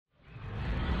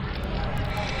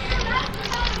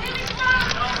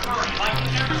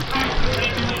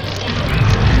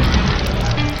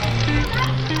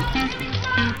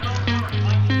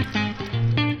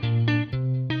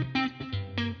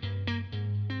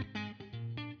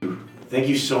Thank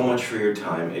you so much for your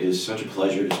time. It is such a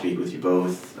pleasure to speak with you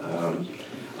both.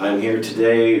 I'm here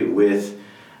today with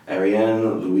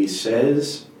Ariane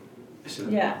Louise-Seize.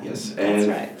 Yeah, yes, that's and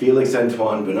right.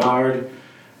 Felix-Antoine Benard,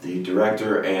 the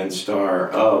director and star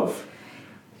of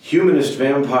Humanist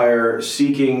vampire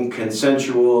seeking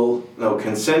consenting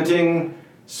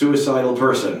suicidal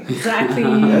person. Exactly.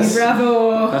 Yes.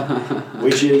 Bravo.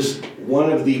 Which is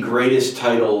one of the greatest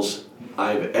titles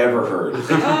I've ever heard. Oh,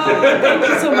 thank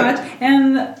you so much.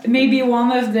 And maybe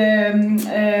one of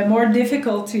the more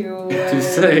difficult to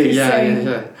say.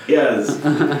 Yes.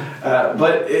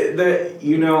 But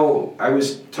I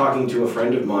was talking to a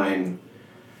friend of mine,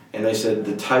 and I said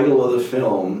the title of the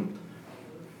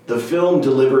film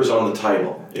delivers on the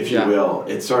title, if you will.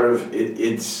 It's sort of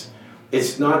it's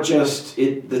not just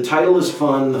the title is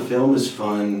fun, the film is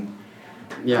fun.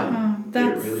 Yeah.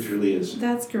 It really truly is.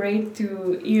 That's great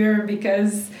to hear,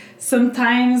 because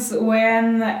sometimes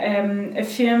when a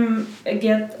film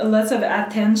gets a lot of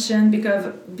attention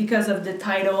because of the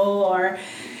title, or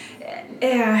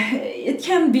it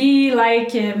can be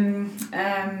like it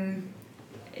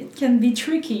can be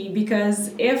tricky,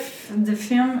 because if the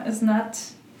film is not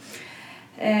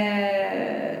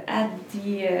at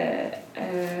the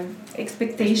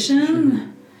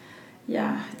expectation,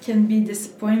 it can be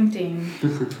disappointing.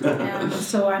 And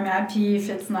so I'm happy if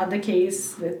it's not the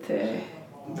case with you.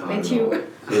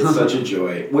 It's such a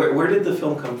joy. Where did the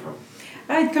film come from?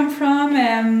 It come from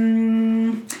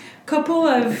couple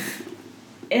of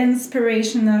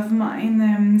inspiration of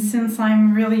mine. Since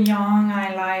I'm really young,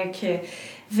 I like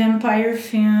vampire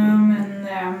film, and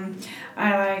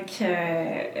I like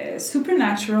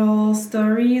supernatural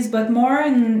stories, but more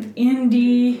in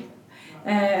indie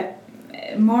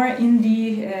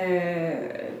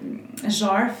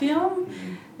genre film.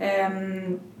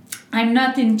 I'm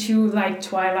not into like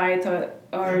Twilight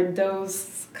or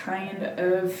those kind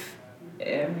of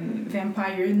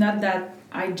vampire. Not that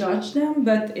I judge them,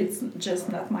 but it's just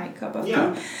not my cup of tea.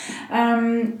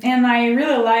 And I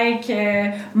really like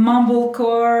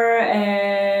mumblecore,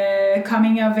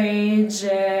 coming of age,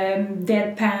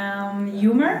 deadpan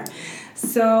humor.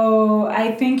 So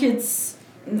I think it's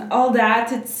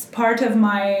part of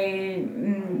my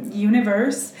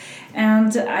universe.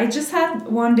 And I just had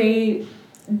one day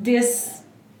this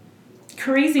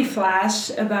crazy flash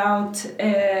about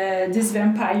this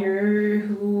vampire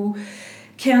who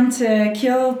can't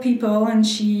kill people, and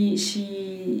she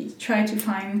tried to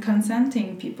find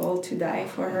consenting people to die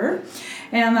for her.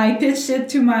 And I pitched it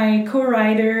to my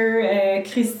co-writer,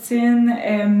 Christine,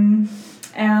 and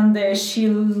she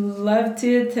loved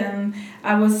it, and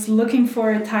I was looking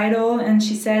for a title, and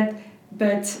she said,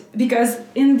 but because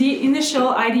in the initial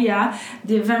idea,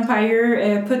 the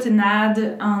vampire put an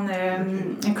ad on a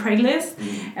Craigslist,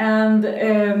 and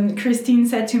Christine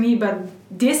said to me, but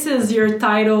this is your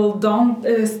title, don't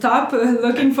stop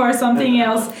looking for something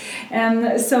else.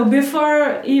 And so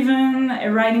before even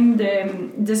writing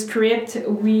the script,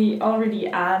 we already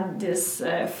had this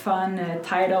fun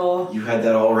title. You had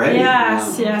that already?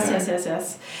 Yes.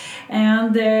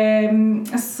 And and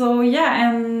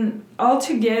all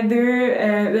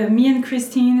together, me and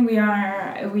Christine, we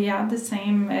have the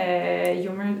same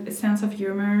sense of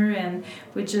humor, and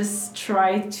we just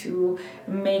try to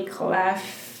make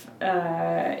laugh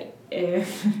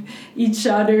each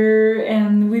other,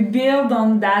 and we build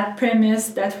on that premise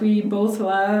that we both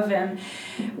love, and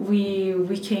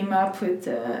we came up with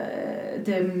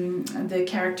the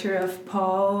character of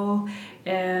Paul,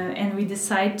 and we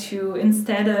decide to,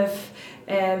 instead of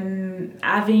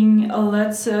having a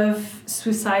lots of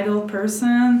suicidal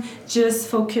person, just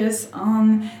focus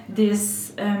on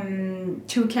this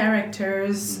two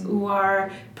characters who are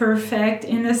perfect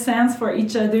in a sense for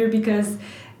each other, because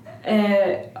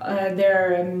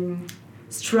their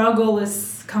struggle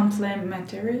is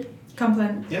complementary.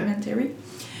 But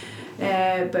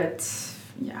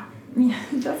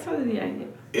that's what the idea.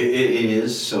 It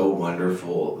is so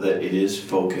wonderful that it is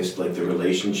focused, like the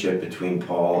relationship between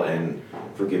Paul and,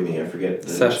 forgive me, I forget the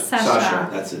Sasha.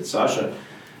 That's it, Sasha,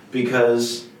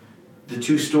 because the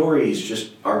two stories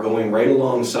just are going right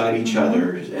alongside each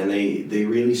other, and they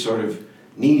really sort of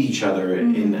need each other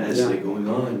as they're going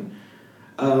on.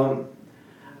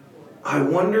 I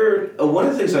wonder, one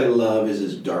of the things I love is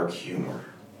his dark humor.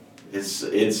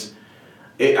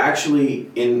 It actually,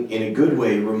 in a good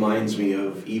way, reminds me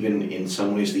of, even in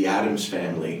some ways, the Addams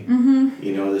Family.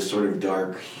 This sort of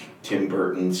dark Tim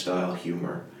Burton style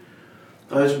humor.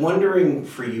 I was wondering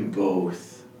for you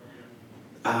both,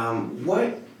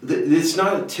 it's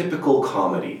not a typical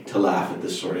comedy to laugh at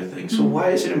this sort of thing. So why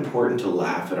is it important to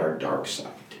laugh at our dark side?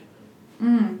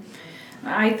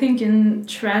 I think in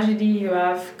tragedy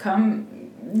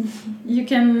you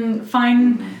can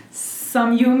find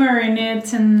some humor in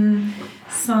it and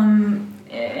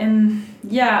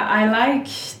I like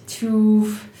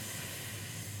to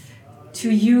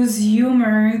use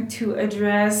humor to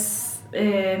address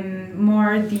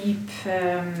more deep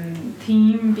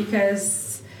theme,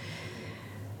 because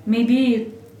maybe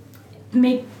it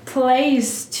make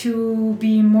place to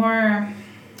be more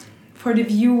for the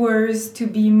viewers to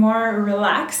be more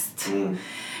relaxed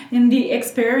in the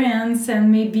experience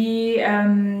and maybe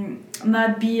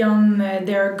not be on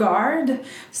their guard.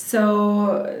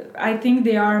 So I think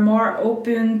they are more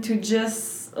open to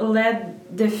just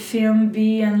let the film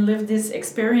be and live this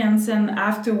experience, and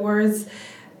afterwards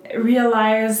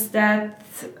realize that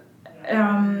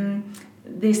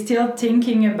they're still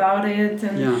thinking about it.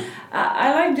 And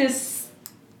I like this.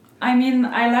 I mean,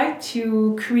 I like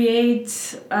to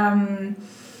create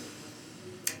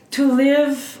to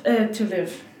live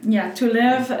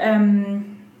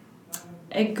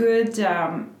a good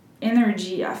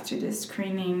energy after the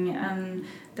screening, and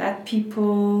that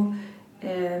people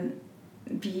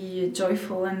be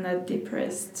joyful and not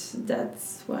depressed.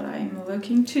 That's what I'm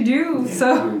looking to do. Yeah.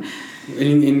 So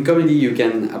in comedy you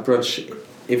can approach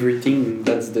everything.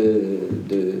 That's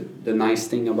the nice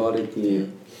thing about it.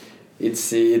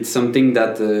 It's something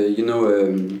that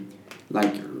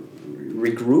like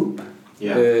regroup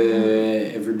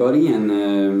everybody,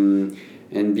 and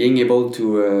being able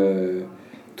to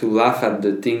laugh at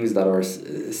the things that are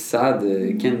sad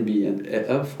can be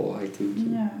helpful, I think.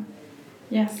 Yeah.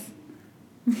 Yes.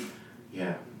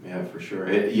 Yeah, for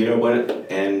sure. You know what?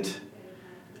 And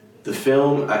the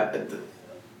film,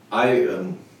 I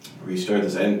restart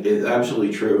this, and it's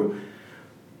absolutely true.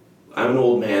 I'm an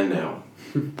old man now,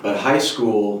 but high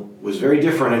school was very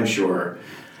different, I'm sure.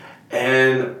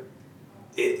 And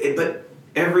but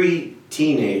every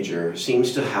teenager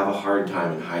seems to have a hard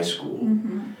time in high school.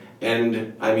 Mm-hmm.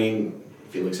 And I mean,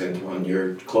 Felix-Antoine,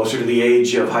 you're closer to the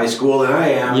age of high school than I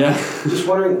am. Yeah. Just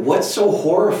wondering, what's so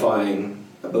horrifying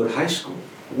about high school?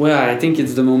 Well, I think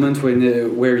it's the moment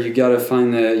where you gotta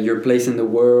find your place in the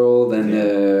world,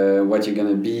 and what you're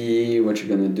gonna be, what you're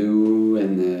gonna do,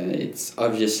 and it's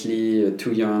obviously a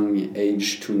too young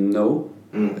age to know.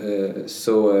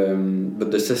 But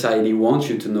the society wants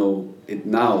you to know it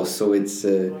now, so it's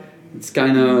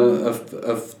kind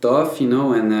of tough, you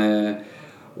know, and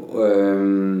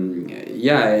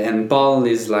and Paul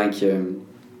is like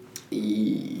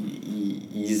he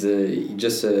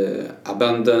just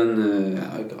abandoned.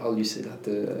 How do you say that?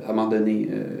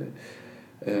 Abandonné.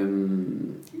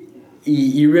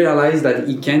 He realized that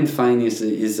he can't find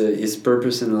his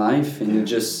purpose in life, and he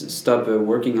just stopped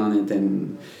working on it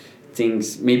and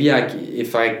thinks maybe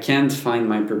if I can't find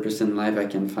my purpose in life, I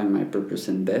can find my purpose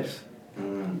in death.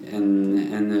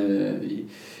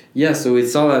 So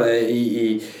it's all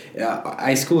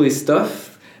high school is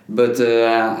tough, but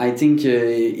I think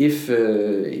if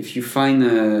you find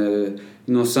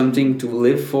something to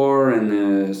live for,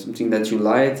 and something that you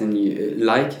like and you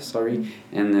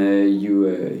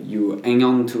hang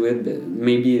on to it,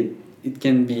 maybe it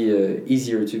can be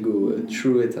easier to go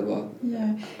through it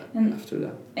after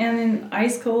that. And in high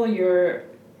school, you're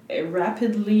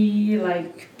rapidly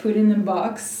put in a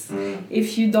box.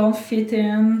 If you don't fit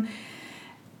in,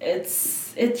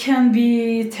 it can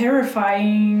be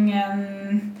terrifying.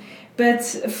 But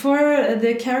for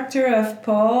the character of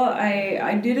Paul,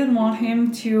 I didn't want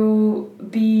him to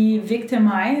be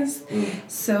victimized.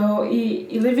 So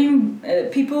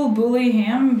people bully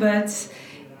him, but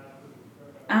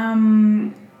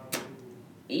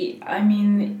he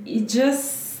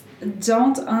just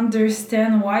don't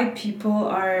understand why people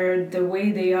are the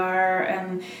way they are.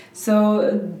 And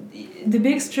so the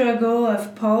big struggle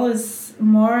of Paul is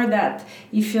more that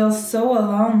he feels so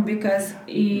alone because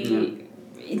he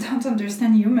don't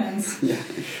understand humans.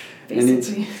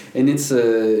 Basically. and it's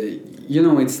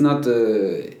it's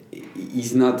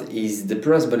not he's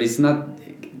depressed, but it's not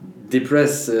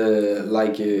depressed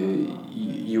like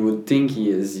you would think he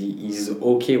is. He's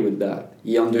okay with that.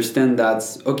 He understands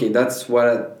that's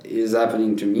what is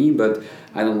happening to me, but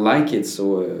I don't like it,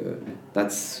 so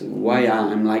that's why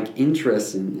I'm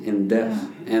interested in death.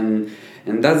 And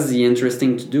that's the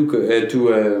interesting to do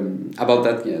about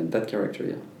that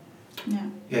character. Yeah,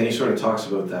 and he sort of talks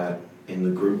about that in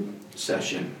the group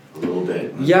session a little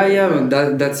bit.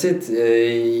 That's it.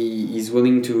 He's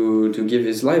willing to give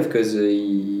his life because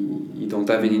he don't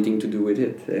have anything to do with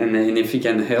it, and if he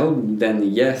can help, then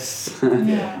yes,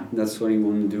 that's what he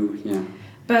want to do. Yeah.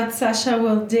 But Sasha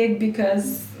will dig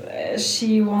because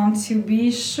she wants to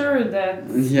be sure that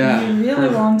Yeah. you really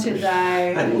want to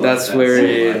die. I love That's that where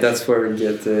so much. that's where it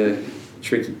gets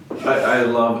tricky. I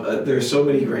love. There's so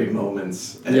many great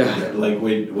moments. And Yeah. Like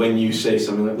when you say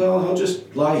something like, "Well, I'll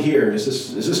just lie here. Is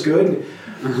this good?"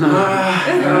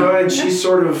 And she's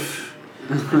sort of,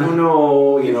 I don't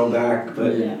know, back,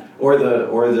 but Yeah. or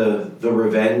the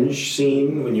revenge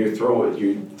scene when you're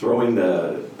throwing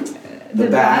the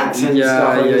bat and Yeah,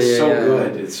 stuff. Like, yeah, it's so yeah.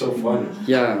 good. It's so fun.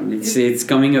 Yeah, it's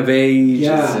coming of age.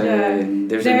 Yeah. It's, Yeah.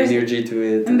 There's There's- an energy to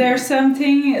it. And there's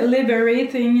something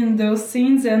liberating in those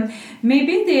scenes, and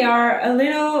maybe they are a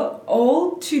little old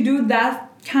to do that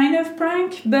kind of prank,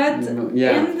 but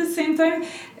Yeah. in the same time,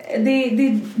 they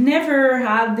never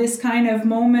had this kind of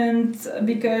moment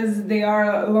because they are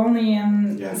lonely, and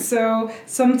Yeah. so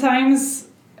sometimes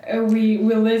we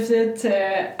lived it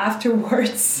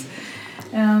afterwards.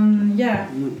 Yeah.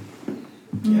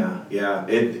 Yeah.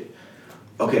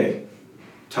 Okay.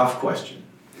 Tough question.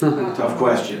 Tough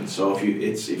question. So if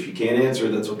you can't answer,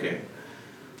 that's okay.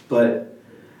 But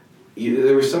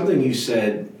there was something you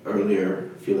said earlier,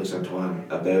 Felix-Antoine,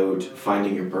 about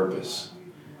finding your purpose.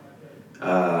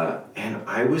 And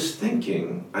I was thinking,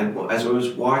 as I was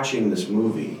watching this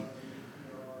movie,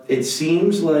 it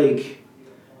seems like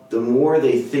the more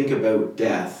they think about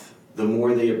death, the more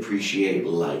they appreciate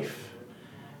life.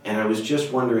 And I was just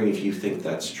wondering if you think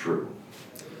that's true.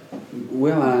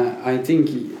 Well, I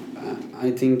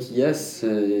think yes. I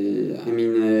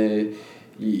mean,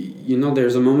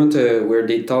 there's a moment where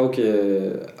they talk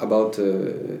about,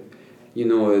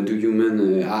 do human.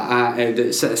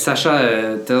 Sasha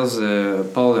tells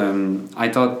Paul, I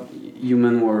thought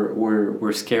human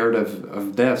were scared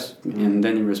of death, and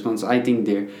then he responds, I think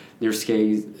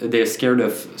they're scared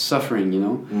of suffering,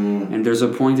 And there's a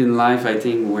point in life, I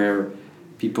think, where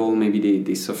people maybe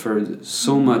they suffered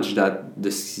so much that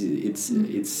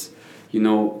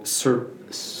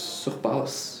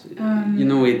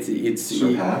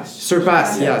surpass. Surpass.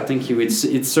 Yeah, thank you.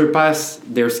 It's surpass.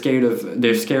 They're scared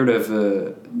of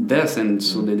death, and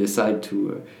so they decide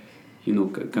to,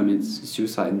 commit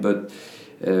suicide. But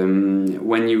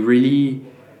when you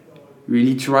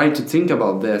really try to think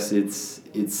about death, it's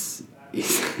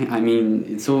I mean,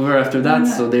 it's over after that.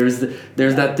 So there's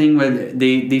that thing where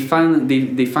they find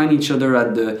each other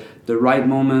at the right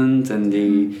moment, and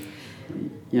they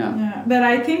Yeah, but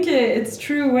I think it's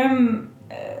true when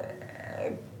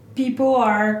people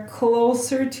are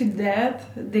closer to death,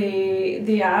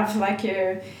 they have like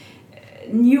a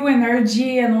new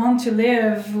energy and want to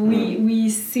live. We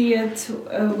see it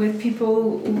with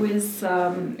people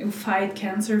who fight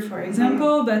cancer, for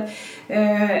example, but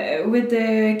with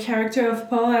the character of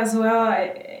Paul as well,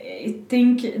 I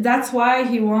think that's why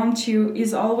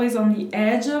he's always on the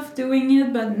edge of doing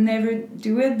it but never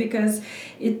do it, because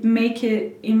it make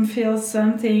him feel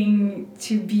something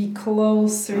to be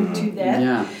closer to death.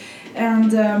 Yeah.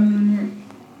 And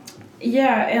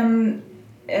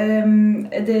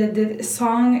the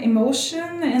song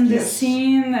Emotion and the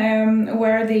scene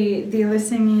where they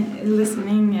listening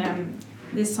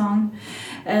this song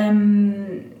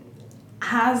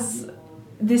has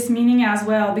this meaning as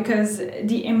well, because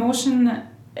the emotion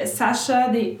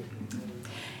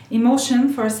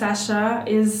for Sasha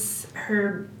is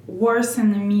her worst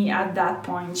enemy at that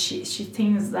point. She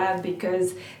thinks that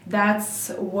because that's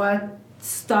what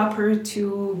stop her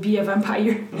to be a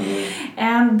vampire.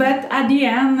 But at the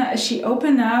end she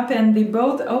opened up, and they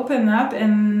both open up,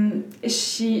 and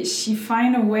she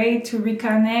find a way to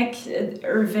reconnect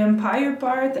her vampire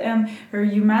part and her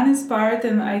humanist part.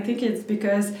 And I think it's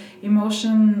because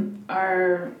emotion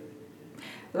are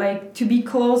like to be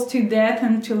close to death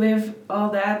and to live all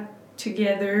that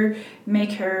together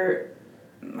make her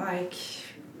like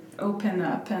open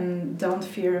up and don't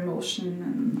fear emotion.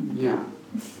 And Yeah,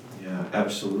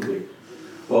 absolutely.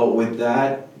 Well, with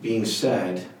that being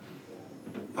said,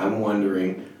 I'm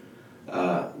wondering,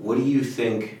 what do you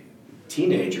think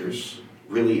teenagers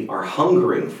really are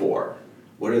hungering for?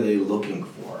 What are they looking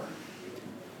for?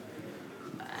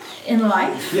 in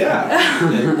life?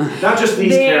 Yeah. Not just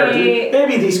these characters,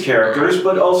 maybe these characters,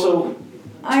 but also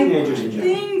teenagers in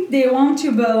general. I think they want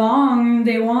to belong.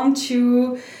 They want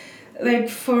to, like,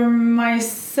 for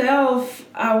myself,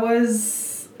 I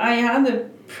had a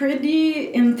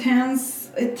pretty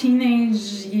intense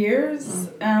teenage years.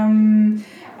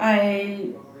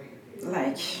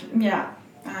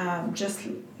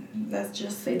 Let's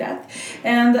just say that.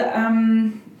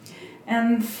 And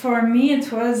for me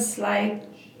it was like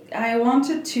I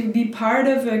wanted to be part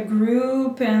of a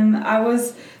group, and I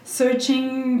was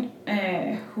searching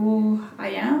who I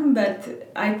am,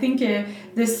 but I think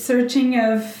this searching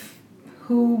of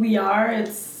who we are,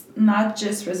 it's not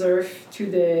just reserved to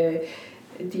the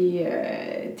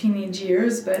teenage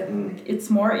years, but it's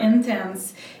more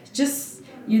intense. Just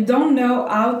you don't know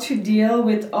how to deal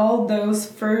with all those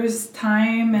first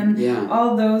time and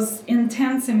all those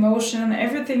intense emotion.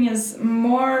 Everything is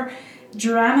more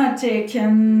dramatic,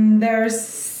 and there's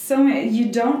so many,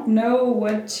 you don't know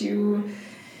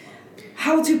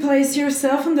how to place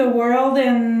yourself in the world,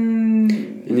 and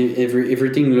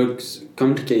everything looks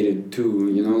complicated too,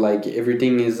 you know, like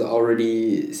everything is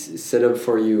already set up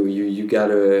for you. You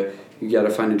gotta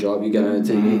find a job, you gotta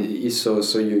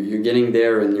so you're getting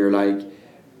there and you're like,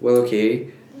 well, okay,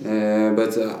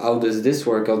 but how does this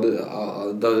work, how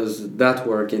does that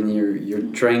work, and you're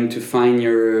trying to find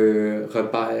your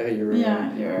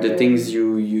repère, the things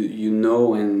you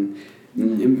know. And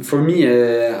for me,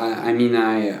 I mean,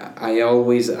 I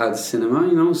always had cinema,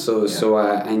 you know, so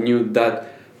I knew that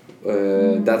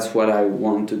that's what I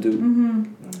want to do.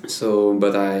 So,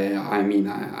 but I mean,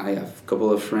 I have a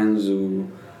couple of friends who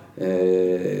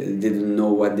didn't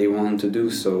know what they want to do,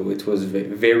 so it was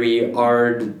very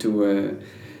hard to.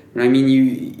 I mean,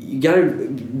 you gotta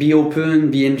be open,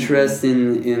 be interested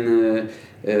in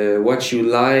what you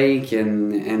like,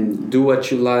 and do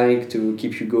what you like to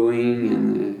keep you going.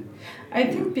 And I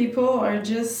think people are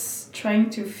just trying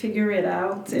to figure it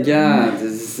out.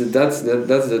 That's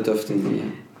the tough thing.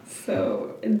 Yeah.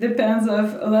 So it depends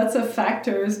of lots of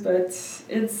factors, but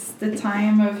it's the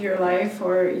time of your life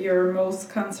or you're most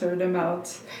concerned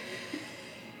about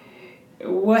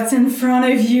what's in front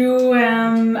of you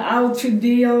and how to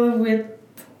deal with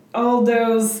all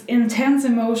those intense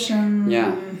emotions.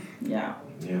 Yeah.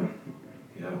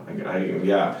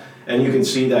 And you can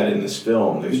see that in this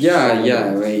film. There's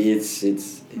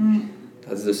It's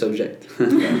that's the subject.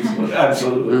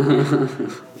 Absolutely.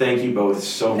 Thank you both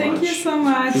so much. Thank you so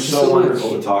much. It's so wonderful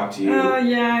to talk to you. Oh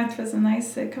yeah, it was a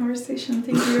nice conversation.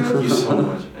 Thank you. Thank you so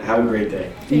much. Have a great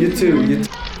day. You too.